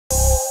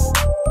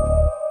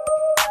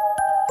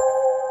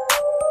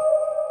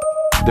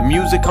The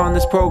music on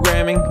this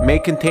programming may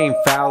contain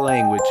foul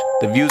language.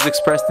 The views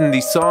expressed in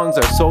these songs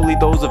are solely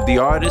those of the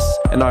artists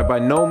and are by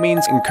no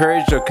means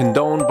encouraged or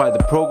condoned by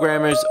the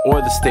programmers or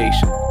the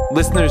station.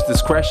 Listeners'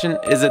 discretion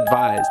is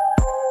advised.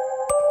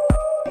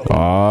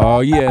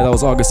 Oh yeah, that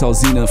was August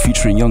Alsina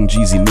featuring Young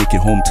Jeezy, Make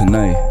It Home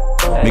Tonight.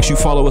 Make sure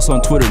you follow us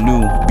on Twitter,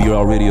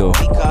 NuBRLRadio.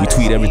 We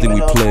tweet everything we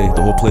play.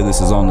 The whole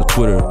playlist is on the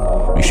Twitter.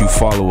 Make sure you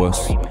follow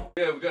us.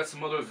 Yeah, we got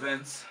some other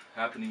events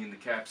happening in the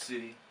Cap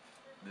City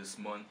this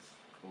month,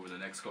 over the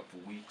next couple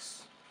of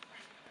weeks.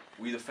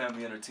 We the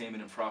Family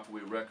Entertainment and Proper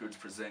Way Records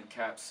present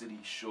Cap City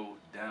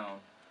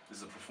Showdown. This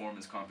is a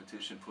performance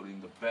competition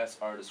putting the best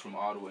artists from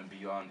Ottawa and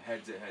beyond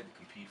head-to-head to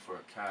compete for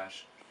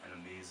cash and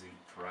amazing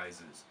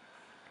prizes.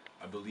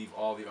 I believe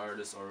all the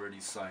artists already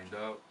signed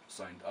up,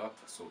 so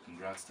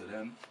congrats to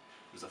them.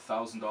 There's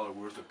 $1,000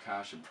 worth of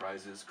cash and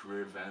prizes,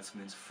 career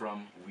advancements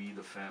from We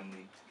the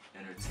Family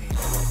Entertainment.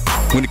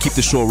 We're going to keep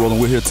the show rolling.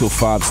 We're here till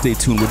 5. Stay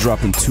tuned. We're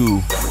dropping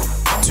two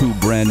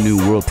brand new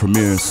world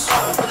premieres.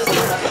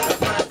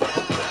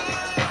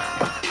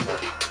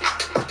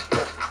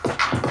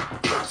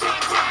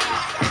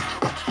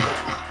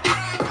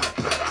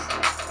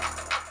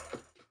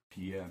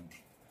 PM.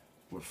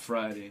 We're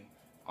Friday,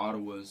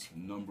 Ottawa's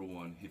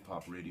 #1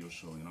 hip-hop radio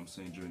show, and I'm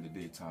saying during the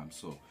daytime.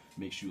 So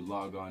make sure you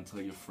log on, tell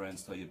your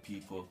friends, tell your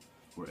people.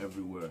 We're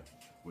everywhere.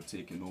 We're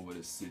taking over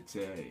the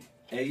city.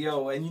 Hey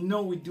yo, and you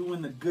know we're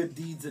doing the good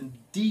deeds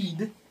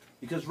indeed,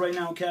 because right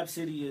now Cap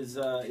City is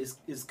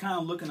kind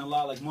of looking a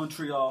lot like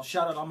Montreal.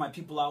 Shout out all my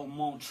people out in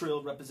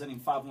Montreal representing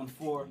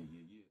 514.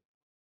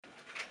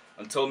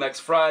 Until next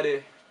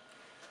Friday,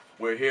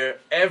 we're here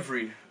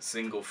every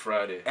single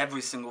Friday.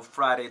 Every single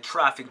Friday,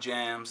 traffic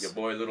jams. Your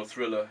boy Little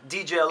Thriller.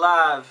 DJ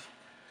Live.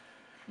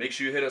 Make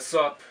sure you hit us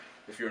up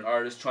if you're an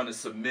artist trying to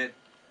submit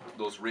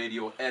those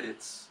radio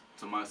edits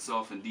to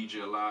myself and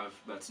DJ Live.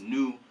 That's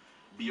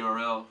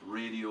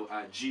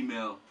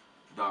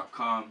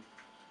NuBRLRadio@gmail.com.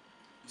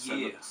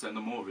 Send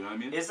them over, you know what I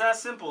mean? It's that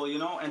simple, you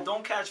know, and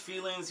don't catch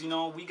feelings, you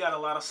know, we got a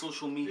lot of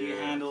social media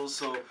handles,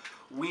 so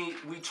we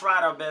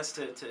tried our best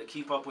to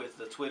keep up with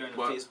the Twitter and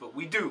the Facebook.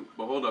 We do.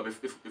 But hold up,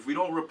 if we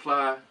don't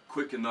reply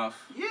quick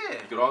enough, you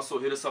could also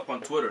hit us up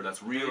on Twitter.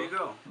 That's Real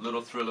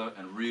Little Thriller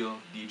and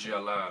Real DJ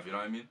Live, you know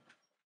what I mean?